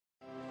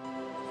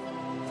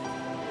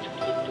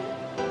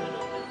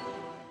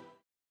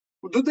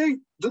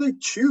do they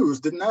choose?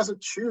 Did NASA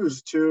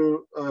choose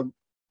to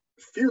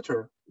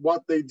filter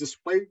what they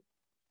display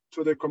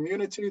to the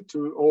community,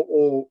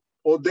 or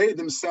they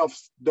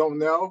themselves don't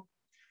know?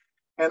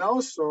 And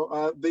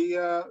also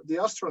the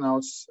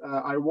astronauts.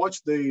 I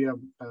watched the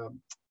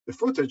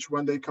footage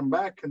when they come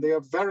back, and they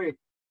are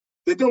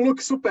they don't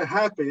look super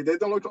happy. They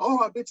don't look, oh,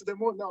 I've been to the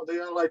moon. No, they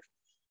are like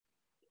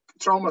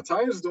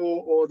traumatized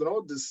or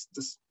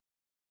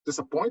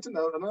disappointed. I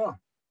don't know.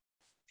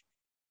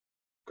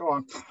 Go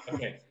on.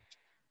 Okay.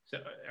 So,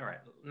 all right.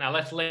 Now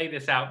let's lay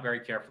this out very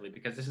carefully,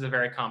 because this is a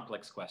very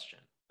complex question.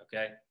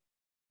 Okay.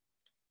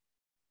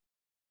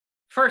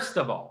 First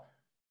of all,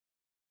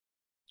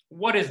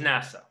 what is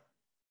NASA?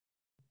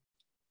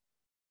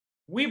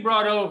 We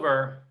brought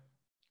over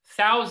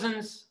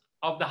thousands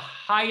of the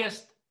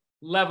highest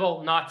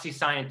level Nazi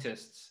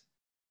scientists,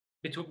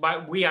 by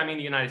we, I mean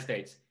the United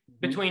States,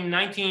 between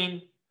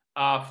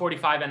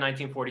 1945 and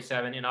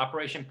 1947 in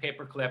Operation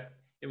Paperclip.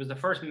 It was the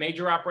first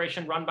major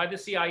operation run by the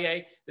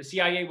CIA. The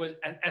CIA was,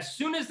 as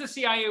soon as the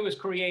CIA was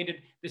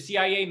created, the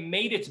CIA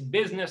made its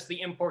business the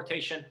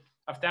importation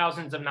of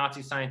thousands of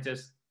Nazi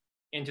scientists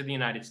into the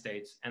United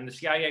States. And the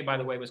CIA, by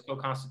the way, was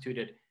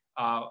co-constituted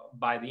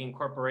by the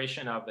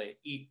incorporation of the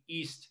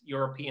East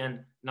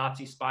European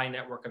Nazi spy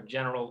network of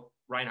General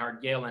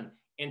Reinhard Gehlen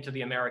into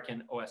the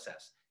American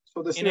OSS.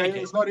 So the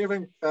CIA is not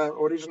even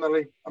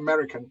originally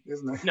American,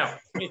 isn't it? No,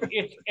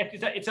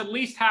 it's at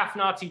least half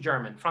Nazi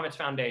German from its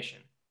foundation.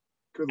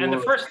 Good and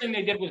Lord. The first thing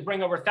they did was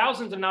bring over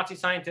thousands of Nazi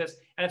scientists,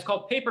 and it's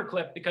called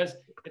paperclip because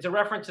it's a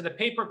reference to the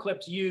paper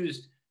clips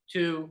used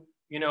to,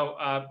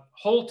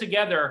 hold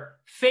together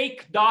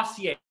fake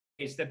dossiers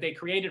that they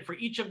created for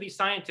each of these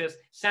scientists,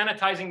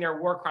 sanitizing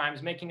their war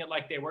crimes, making it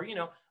like they were,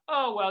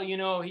 oh, well,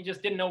 he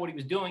just didn't know what he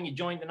was doing. He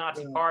joined the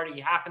Nazi party.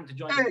 He happened to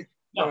join.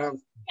 No.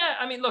 Yeah,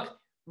 I mean, look,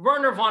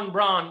 Werner von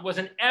Braun was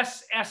an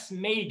SS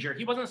major.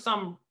 He wasn't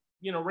some,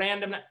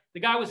 random. The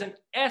guy was an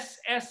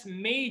SS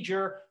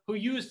major who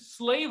used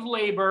slave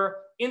labor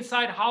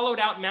inside hollowed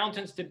out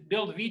mountains to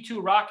build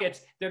V-2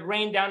 rockets that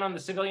rained down on the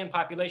civilian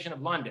population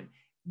of London.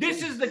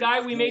 This is the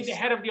guy we made the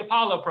head of the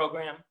Apollo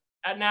program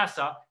at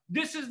NASA.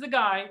 This is the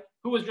guy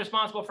who was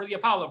responsible for the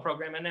Apollo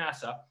program at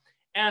NASA.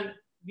 And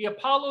the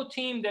Apollo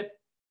team that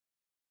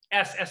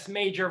SS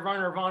Major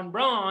Werner von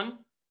Braun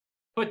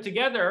put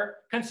together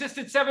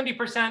consisted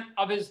 70%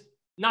 of his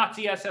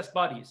Nazi SS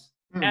buddies.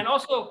 And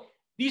also,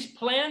 these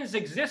plans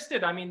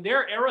existed. I mean,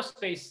 their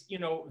aerospace,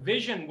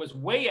 vision was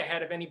way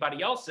ahead of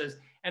anybody else's.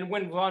 And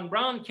when von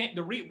Braun came,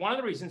 one of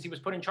the reasons he was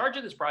put in charge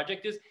of this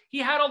project is he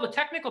had all the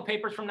technical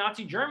papers from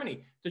Nazi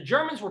Germany. The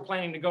Germans were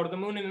planning to go to the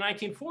moon in the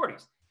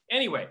 1940s.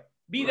 Anyway,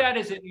 be that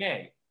as it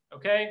may,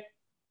 okay?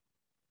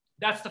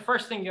 That's the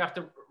first thing you have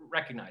to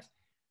recognize,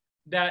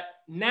 that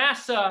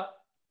NASA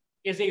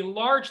is a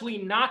largely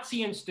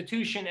Nazi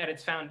institution at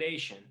its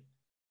foundation,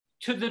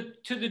 to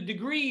the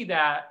degree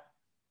that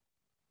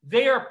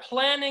they are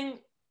planning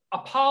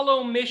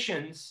Apollo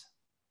missions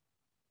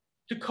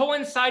to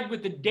coincide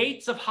with the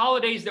dates of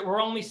holidays that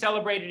were only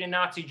celebrated in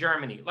Nazi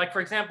Germany. Like,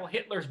 for example,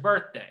 Hitler's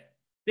birthday.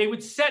 They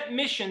would set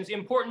missions,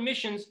 important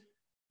missions,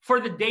 for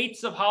the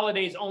dates of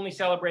holidays only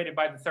celebrated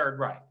by the Third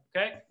Reich,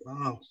 okay?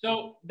 Wow.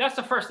 So that's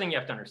the first thing you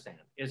have to understand,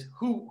 is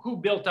who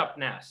built up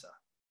NASA.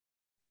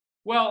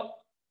 Well,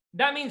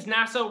 that means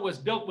NASA was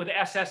built with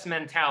SS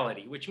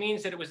mentality, which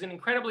means that it was an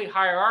incredibly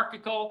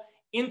hierarchical,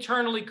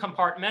 internally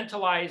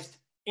compartmentalized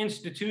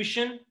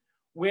institution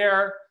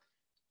where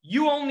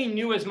you only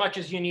knew as much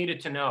as you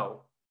needed to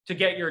know to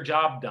get your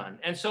job done.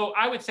 And so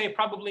I would say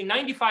probably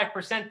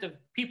 95% of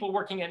people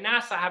working at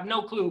NASA have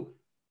no clue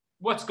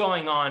what's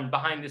going on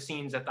behind the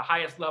scenes at the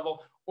highest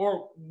level,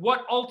 or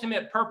what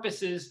ultimate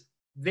purposes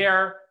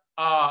their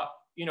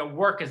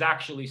work is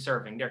actually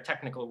serving, their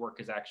technical work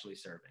is actually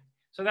serving.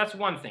 So that's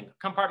one thing,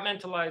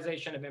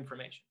 compartmentalization of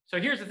information. So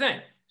here's the thing.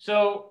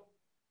 So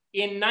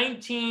in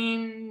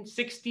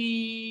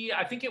 1960,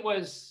 I think it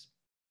was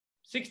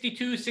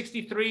 62,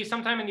 63,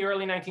 sometime in the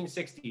early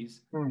 1960s,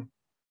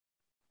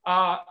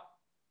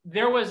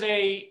 there was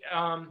a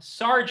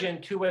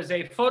sergeant who was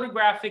a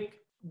photographic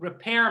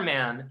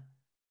repairman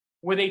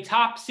with a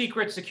top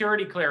secret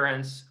security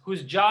clearance,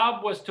 whose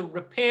job was to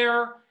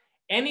repair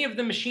any of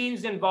the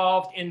machines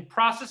involved in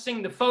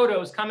processing the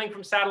photos coming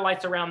from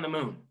satellites around the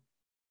moon,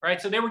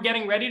 right? So they were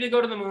getting ready to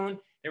go to the moon.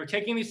 They were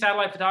taking these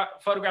satellite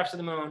photographs of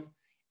the moon.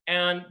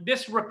 And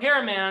this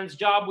repairman's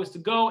job was to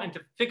go and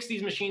to fix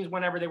these machines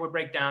whenever they would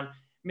break down,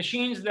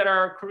 machines that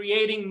are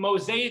creating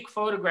mosaic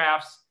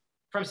photographs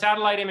from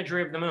satellite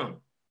imagery of the moon.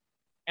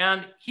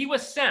 And he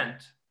was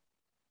sent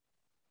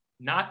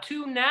not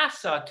to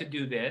NASA to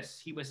do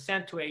this. He was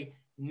sent to a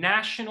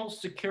national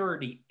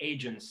security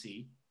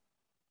agency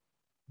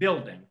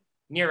building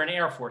near an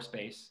Air Force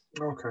base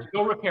to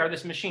go repair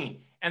this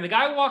machine. And the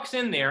guy walks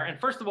in there, and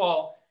first of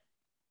all,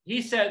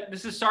 he said,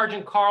 this is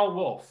Sergeant Carl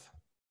Wolf,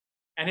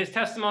 and his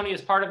testimony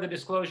is part of the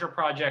Disclosure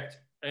Project,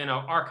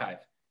 archive.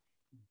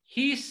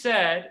 He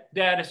said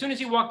that as soon as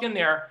he walked in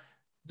there,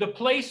 the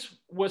place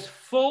was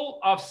full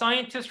of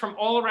scientists from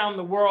all around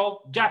the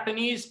world,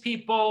 Japanese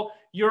people,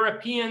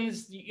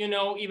 Europeans, you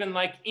know, even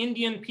like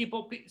Indian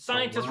people,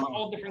 scientists from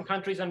all different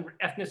countries and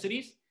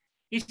ethnicities.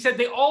 He said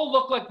they all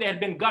looked like they had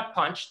been gut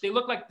punched. They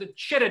looked like the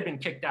shit had been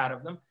kicked out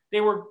of them.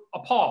 They were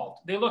appalled.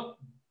 They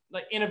looked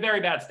like in a very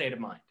bad state of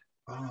mind.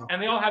 Wow.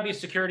 And they all have these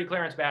security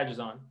clearance badges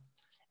on.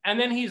 And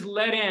then he's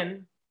led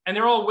in, and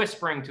they're all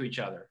whispering to each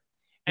other.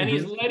 And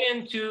he's led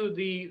into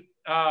the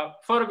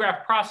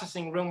photograph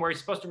processing room where he's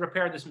supposed to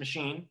repair this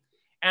machine.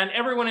 And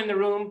everyone in the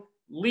room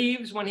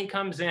leaves when he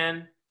comes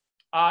in,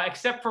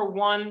 except for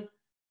one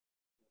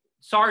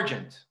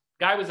sergeant.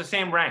 Guy was the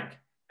same rank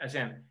as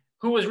him,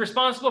 who was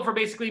responsible for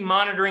basically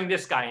monitoring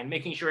this guy and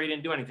making sure he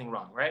didn't do anything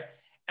wrong, right?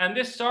 And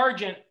this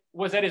sergeant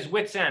was at his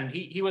wit's end.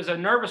 He was a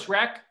nervous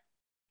wreck.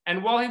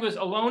 And while he was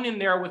alone in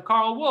there with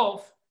Carl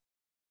Wolf,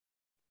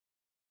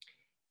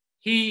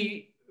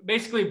 he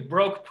basically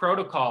broke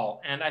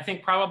protocol. And I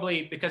think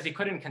probably because he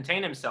couldn't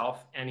contain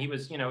himself and he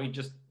was, you know, he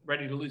just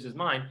ready to lose his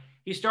mind,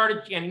 he started,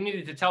 and he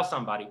needed to tell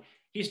somebody,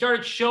 he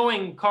started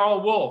showing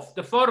Carl Wolf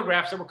the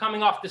photographs that were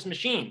coming off this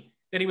machine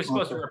that he was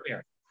supposed to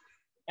repair.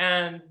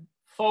 And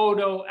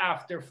photo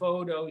after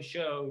photo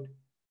showed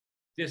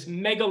this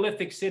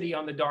megalithic city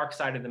on the dark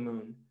side of the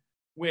moon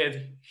with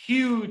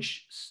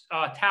huge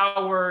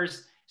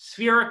towers,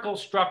 spherical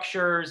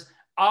structures,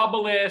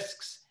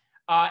 obelisks,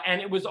 and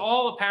it was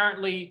all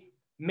apparently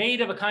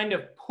made of a kind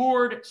of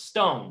poured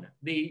stone.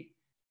 The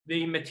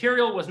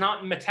material was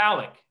not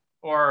metallic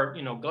or,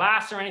 you know,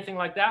 glass or anything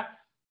like that.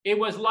 It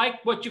was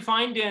like what you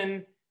find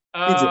in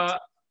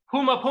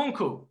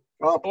Pumapunku,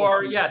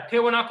 or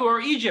Tiwanaku, or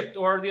Egypt,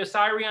 or the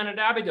Osirian and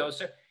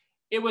Abydos.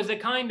 It was a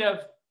kind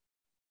of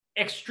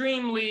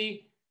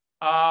extremely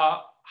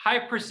high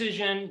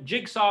precision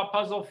jigsaw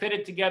puzzle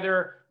fitted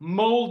together,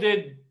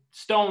 molded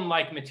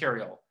stone-like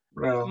material.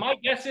 Wow. My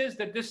guess is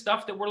that this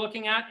stuff that we're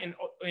looking at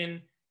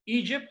in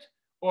Egypt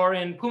or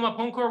in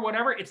Pumapunku or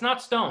whatever, it's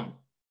not stone.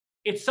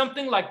 It's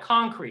something like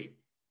concrete.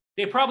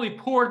 They probably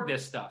poured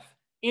this stuff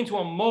into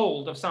a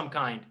mold of some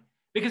kind.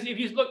 Because if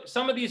you look,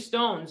 some of these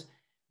stones,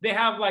 they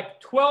have like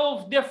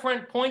 12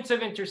 different points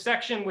of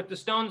intersection with the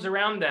stones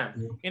around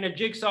them in a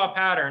jigsaw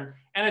pattern.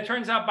 And it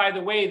turns out, by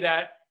the way,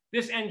 that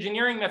this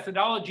engineering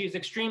methodology is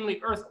extremely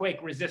earthquake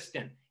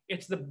resistant.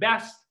 It's the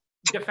best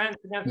defense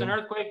against an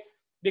earthquake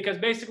because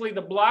basically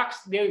the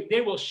blocks,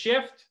 they will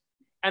shift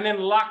and then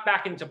lock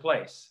back into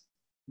place.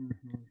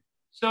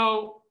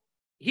 So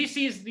he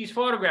sees these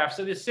photographs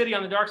of this city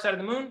on the dark side of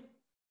the moon.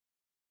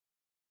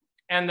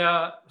 And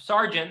the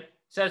sergeant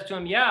says to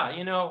him, yeah,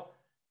 you know,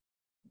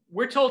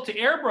 we're told to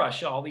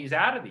airbrush all these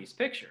out of these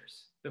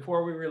pictures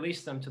before we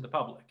release them to the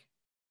public.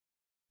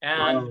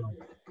 And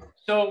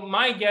so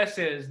my guess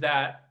is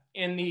that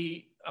in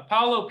the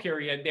Apollo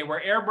period, they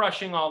were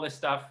airbrushing all this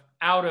stuff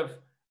out of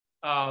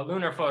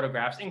lunar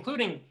photographs,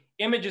 including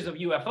images of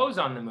UFOs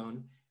on the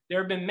moon. There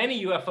have been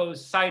many UFOs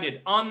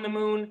sighted on the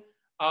moon,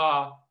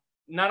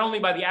 not only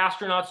by the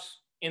astronauts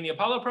in the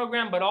Apollo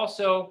program, but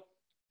also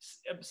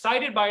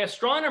sighted by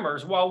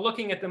astronomers while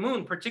looking at the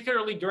moon,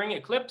 particularly during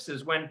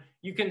eclipses when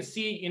you can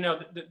see, you know,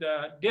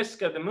 the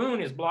disk of the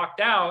moon is blocked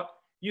out.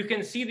 You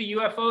can see the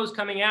UFOs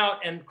coming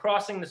out and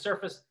crossing the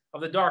surface of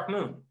the dark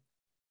moon.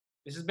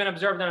 This has been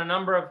observed on a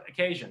number of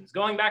occasions,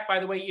 going back, by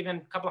the way, even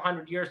a couple of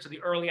hundred years to the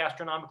early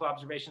astronomical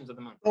observations of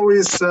the moon.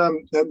 Always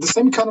the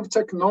same kind of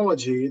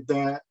technology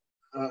that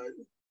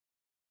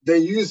they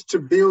used to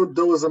build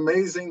those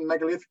amazing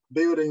megalithic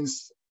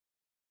buildings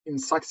in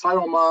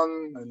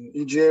Sacsayhuaman and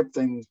Egypt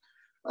and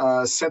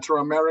Central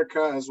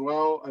America as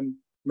well, and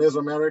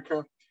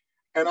Mesoamerica,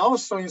 and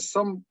also in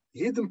some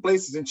hidden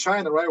places in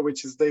China, right,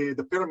 which is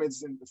the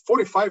pyramids, in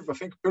 45, I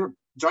think,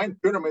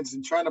 giant pyramids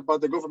in China, but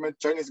the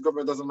Chinese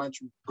government doesn't like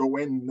to go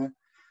in.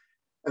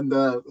 And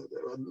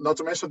not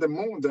to mention the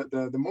moon,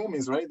 the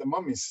mummies, right, the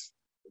mummies,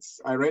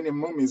 it's Iranian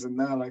mummies, and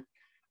now like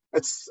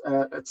it's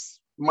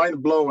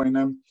mind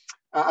blowing.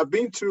 I've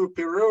been to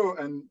Peru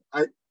and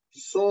I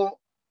saw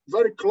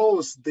very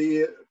close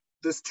the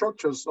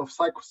structures of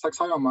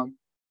Sacsayhuaman,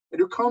 and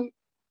you can't,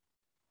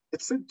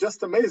 it's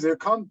just amazing. You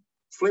can't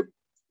flip,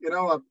 you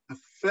know, a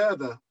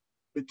feather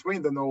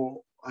between them,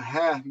 or a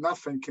hair,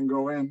 nothing can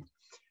go in.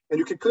 And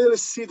you can clearly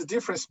see the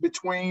difference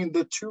between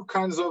the two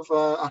kinds of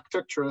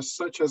architecture,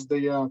 such as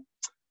the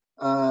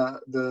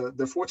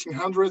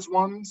 1400s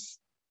ones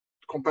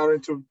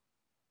compared to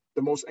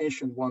the most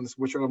ancient ones,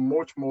 which are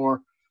much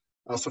more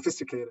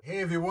sophisticated. Hey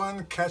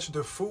everyone, catch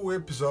the full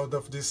episode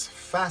of this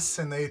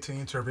fascinating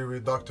interview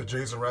with Dr.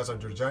 Reza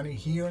Jorjani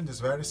here on this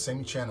very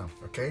same channel,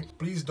 okay?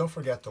 Please don't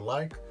forget to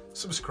like,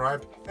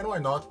 subscribe, and why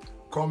not,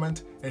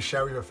 comment and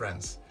share with your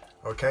friends,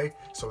 okay?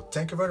 So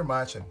thank you very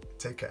much and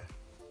take care.